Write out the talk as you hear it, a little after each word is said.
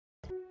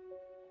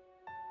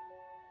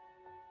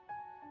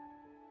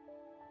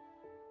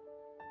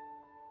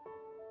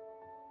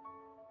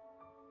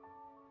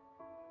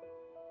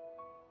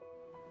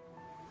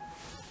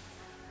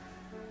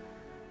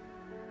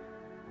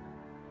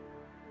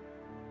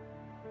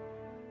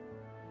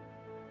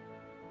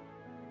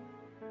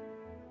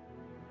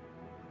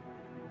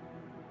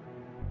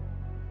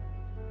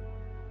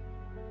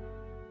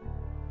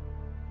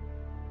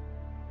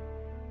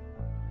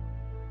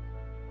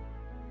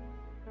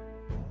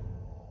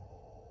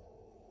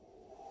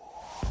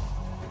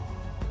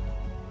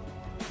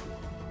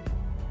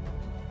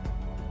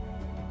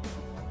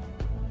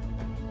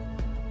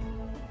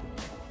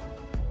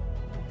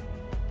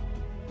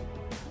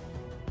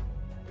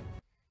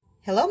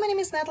Hello, my name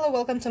is Natala,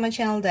 welcome to my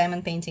channel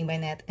Diamond Painting by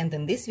Nat, and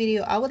in this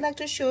video I would like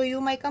to show you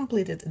my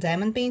completed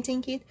diamond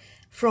painting kit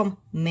from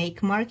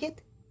Make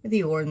Market,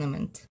 the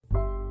Ornament.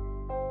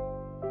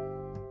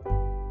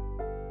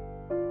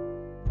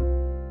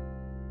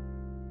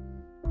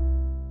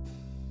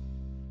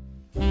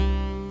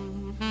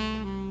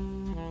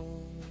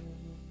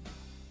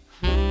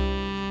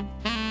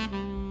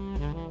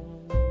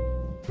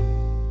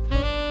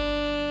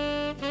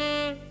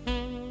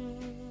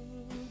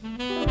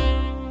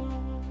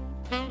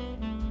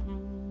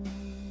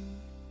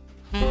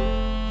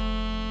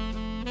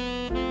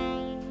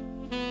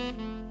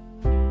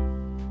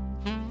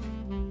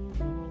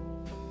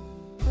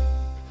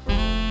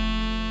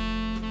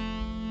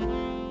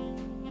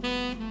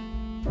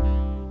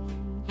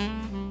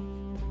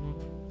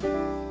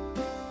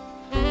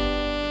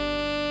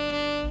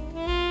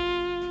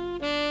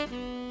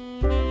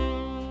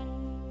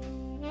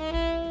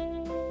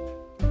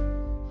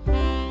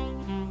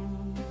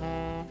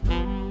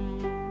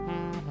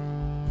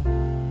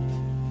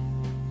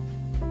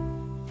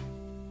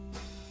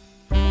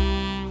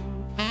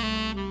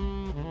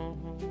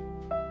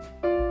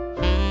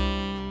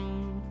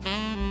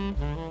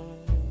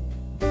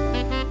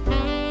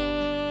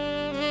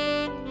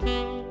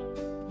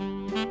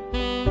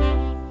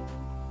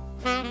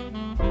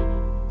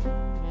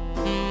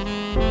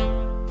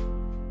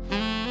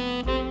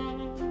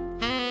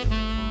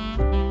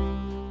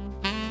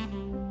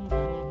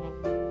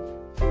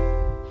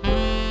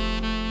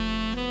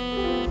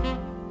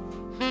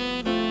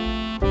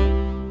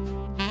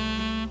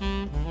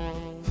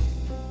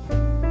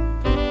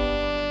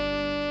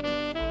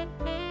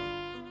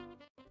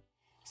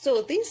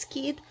 So this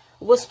kit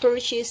was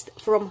purchased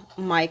from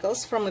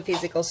Michael's, from a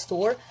physical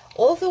store,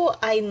 although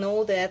I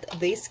know that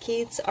these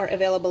kits are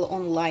available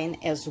online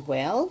as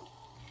well.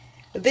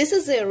 This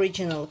is the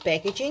original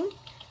packaging.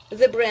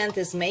 The brand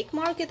is Make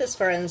Market. As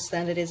far as I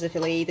understand, it is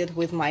affiliated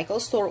with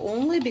Michael's store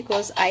only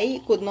because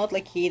I could not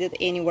locate it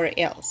anywhere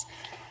else.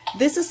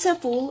 This is a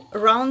full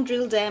round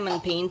drill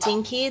diamond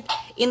painting kit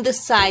in the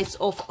size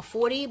of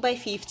 40 by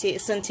 50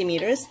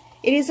 centimeters.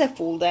 It is a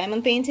full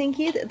diamond painting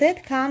kit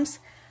that comes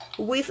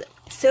with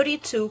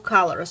 32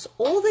 colors.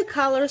 All the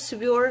colors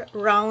were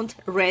round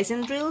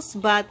resin drills,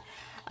 but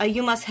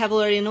you must have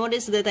already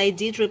noticed that I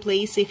did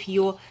replace a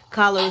few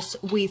colors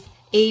with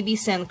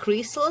ABs and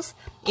crystals,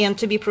 and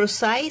to be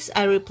precise,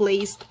 I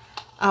replaced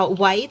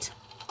white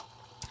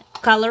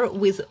color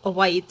with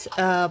white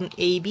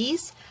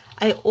ABs.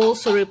 I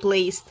also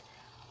replaced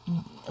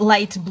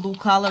light blue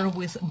color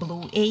with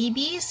blue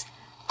ABs,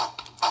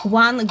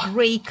 one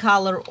gray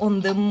color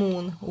on the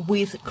moon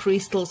with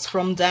crystals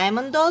from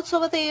diamond dots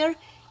over there,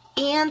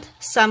 and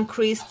some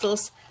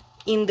crystals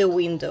in the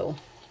window.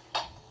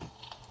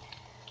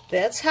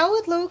 That's how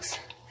it looks.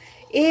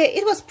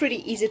 It was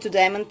pretty easy to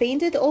diamond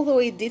paint it, although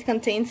it did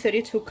contain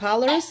 32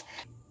 colors.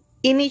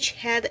 Image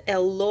had a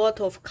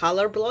lot of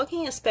color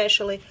blocking,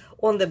 especially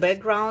on the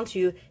background.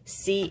 You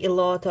see a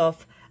lot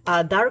of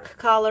dark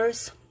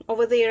colors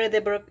over there in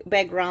the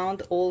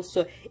background,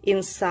 also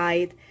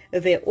inside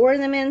the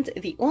ornament.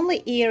 The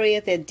only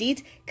area that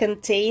did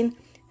contain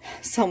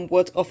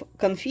somewhat of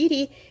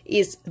confetti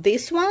is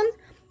this one,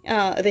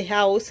 the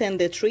house and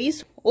the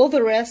trees. All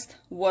the rest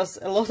was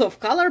a lot of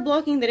color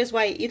blocking. That is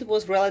why it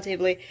was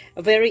relatively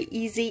very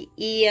easy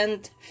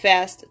and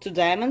fast to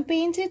diamond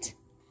paint it.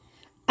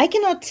 I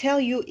cannot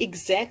tell you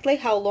exactly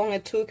how long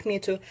it took me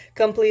to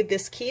complete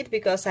this kit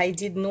because I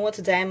did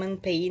not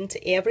diamond paint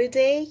every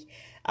day.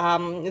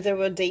 There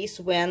were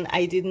days when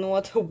I did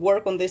not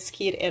work on this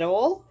kit at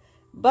all,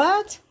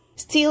 but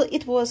still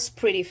it was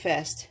pretty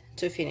fast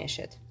to finish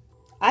it.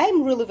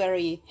 I'm really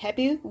very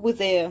happy with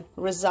the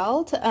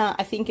result.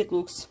 I think it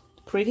looks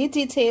pretty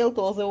detailed,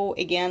 although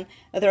again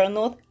there are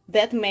not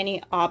that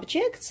many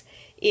objects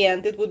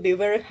and it would be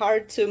very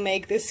hard to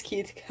make this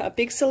kit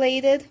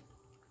pixelated,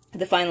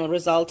 the final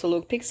result to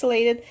look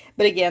pixelated.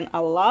 But again, I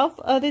love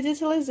the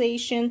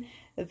detalization.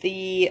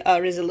 The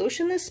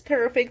resolution is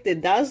perfect.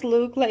 It does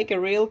look like a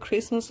real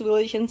Christmas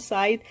village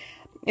inside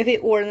the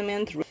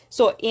ornament.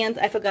 So, and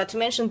I forgot to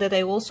mention that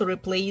I also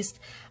replaced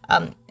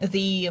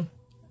the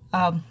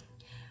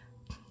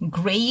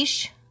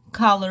grayish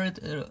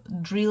colored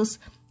drills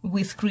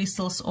with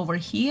crystals over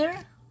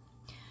here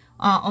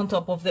on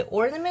top of the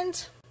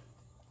ornament,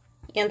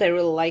 and I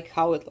really like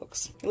how it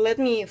looks. Let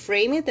me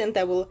frame it and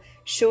I will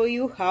show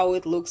you how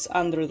it looks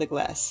under the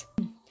glass.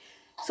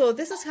 So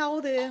this is how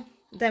the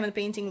diamond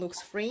painting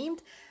looks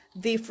framed.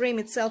 The frame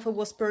itself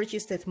was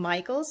purchased at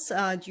Michael's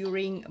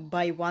during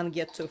buy one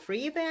get two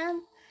free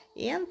event,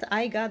 and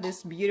I got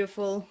this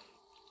beautiful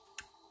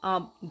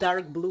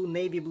dark blue,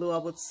 navy blue, I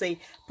would say,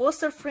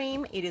 poster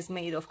frame. It is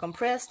made of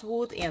compressed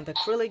wood and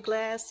acrylic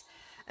glass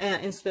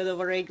instead of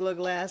a regular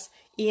glass,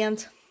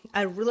 and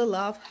I really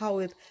love how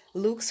it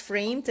looks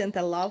framed, and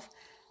I love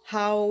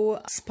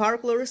how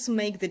sparklers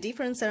make the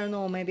difference. I don't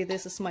know, maybe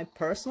this is my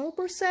personal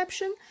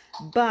perception,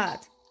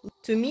 but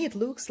to me it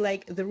looks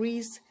like there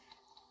is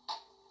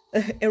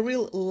a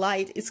real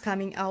light is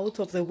coming out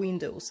of the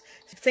windows.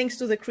 Thanks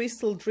to the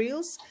crystal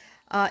drills,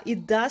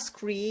 it does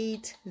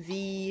create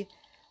the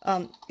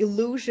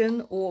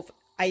illusion of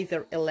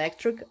either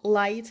electric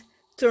light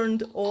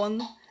turned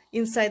on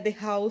inside the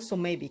house or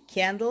maybe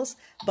candles,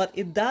 but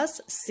it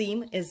does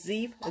seem as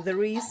if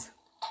there is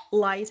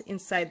light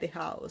inside the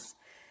house.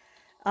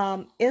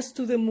 As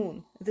to the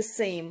moon, the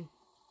same.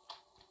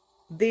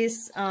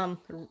 These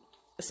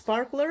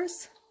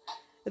sparklers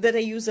that I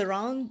use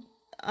around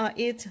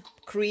it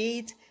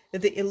create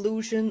the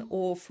illusion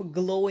of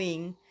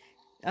glowing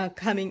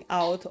coming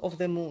out of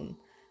the moon.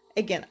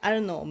 Again, I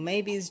don't know,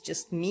 maybe it's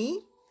just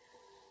me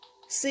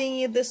seeing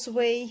it this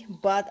way,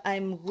 but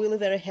I'm really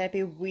very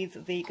happy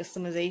with the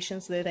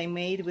customizations that I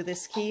made with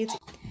this kit.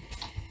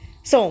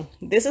 So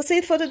this is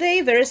it for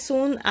today. Very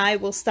soon I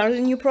will start a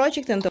new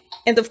project,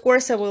 and of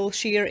course I will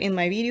share in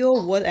my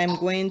video what I'm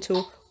going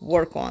to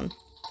work on.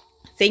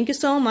 Thank you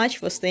so much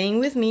for staying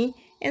with me,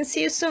 and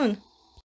see you soon.